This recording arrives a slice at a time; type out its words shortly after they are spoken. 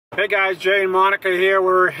Hey guys, Jay and Monica here.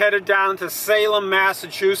 We're headed down to Salem,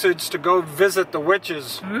 Massachusetts to go visit the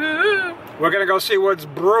witches. We're gonna go see what's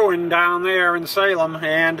brewing down there in Salem,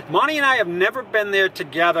 and Monty and I have never been there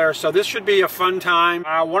together, so this should be a fun time.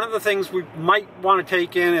 One of the things we might want to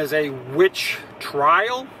take in is a witch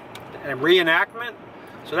trial and reenactment,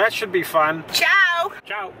 so that should be fun. Ciao!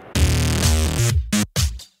 Ciao!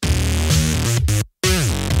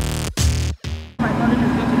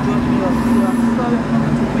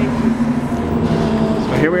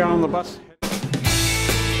 So here we are on the bus.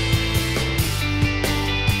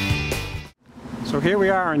 So here we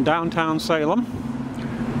are in downtown Salem.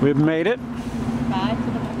 We've made it.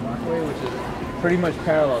 Walkway, which is pretty much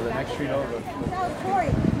parallel the next street over. Now, Tori,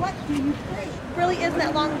 what do you think? Really isn't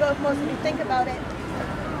that long ago if most of you think about it.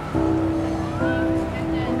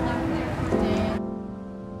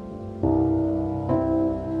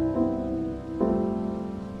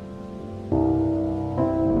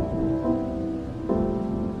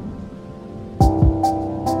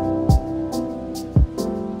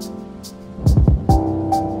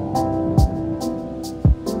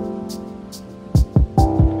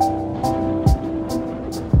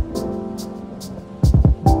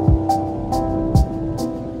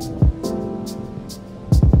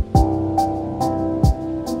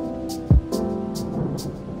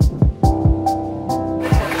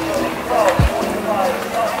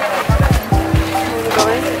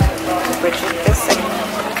 Bridget, the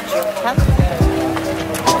signature cup.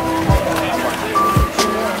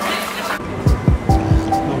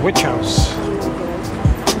 The witch house.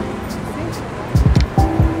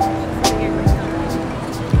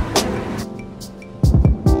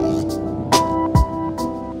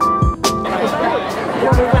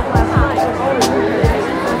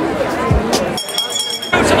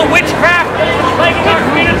 To the witchcraft plaguing our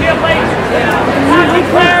community of late, have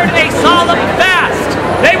declared a solemn fast.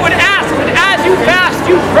 They would ask that as you fast,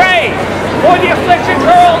 you pray for the afflicted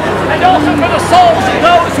girls and also for the souls of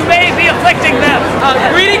those who may be afflicting them.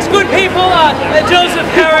 Greetings, good people. Joseph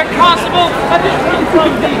Herrick, Constable. I just came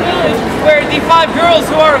from the village where the 5 girls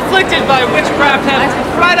who are afflicted by witchcraft have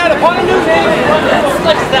cried out upon a new name that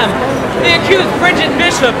afflicts them. They accuse Bridget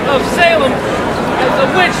Bishop of Salem as a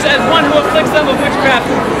witch, as one who afflicts them of witchcraft.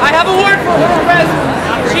 I have a word for her arrest.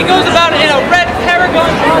 She goes about in a red paragon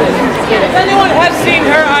bonnet. If anyone has seen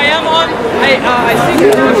her, I am on. I see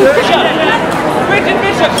her. Bishop. Bridget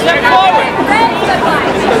Bishop, step forward.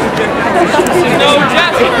 No,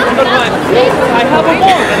 Jasper, good one. I have a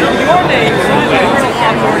warrant. Your name,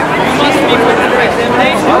 you must be put under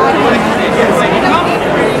examination.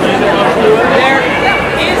 There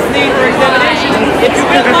is need for examination. If you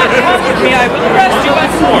will not come with me, I will arrest you by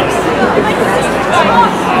force.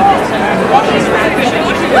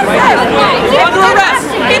 You're under arrest.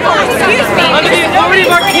 People, excuse me. Under the authority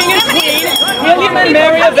of our King and Queen, William and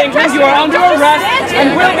Mary of England, you are under arrest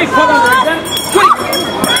and will be put under examination.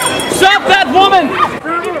 Stop that woman!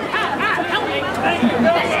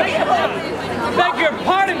 Beg your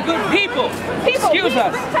pardon, good people. Excuse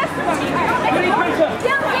us.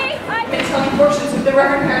 Portions of the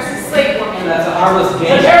Reverend Harris's slave woman. That's a harmless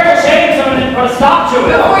game. The terrible shame someone didn't put a stop to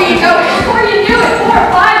it. Before you knew it, 4 or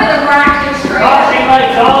 5 of them were acting straight. Talking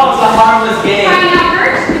like dogs. It's a harmless game. Tiny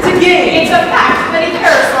numbers. It's a game. It's a fact. Many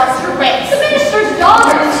Paris lost her wits. The minister's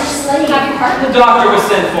daughter is her slave. Have you heard? The doctor was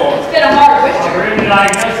sent for. It's been a hard winter. We're in the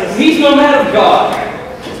diagnosis. He's no man of God.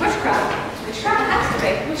 It's witchcraft. Witchcraft has to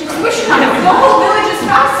be. Witchcraft. The whole village is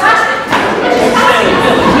fascinated.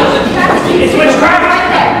 It's witchcraft. Right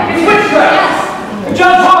there. It's witchcraft. Yes.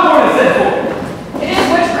 John Hawthorne is sent for. It is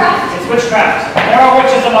witchcraft. It's witchcraft. There are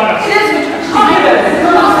witches among us. It is witchcraft.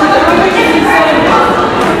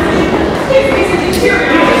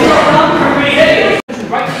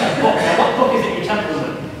 Write that book. Now, what book is it you're tempted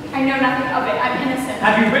with? I know nothing of it. I'm innocent.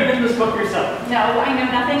 Have you written this book yourself? No, I know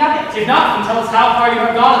nothing of it. If not, then tell us how far you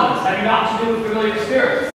have gone in this. Have you not to do with familiar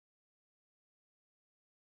spirits?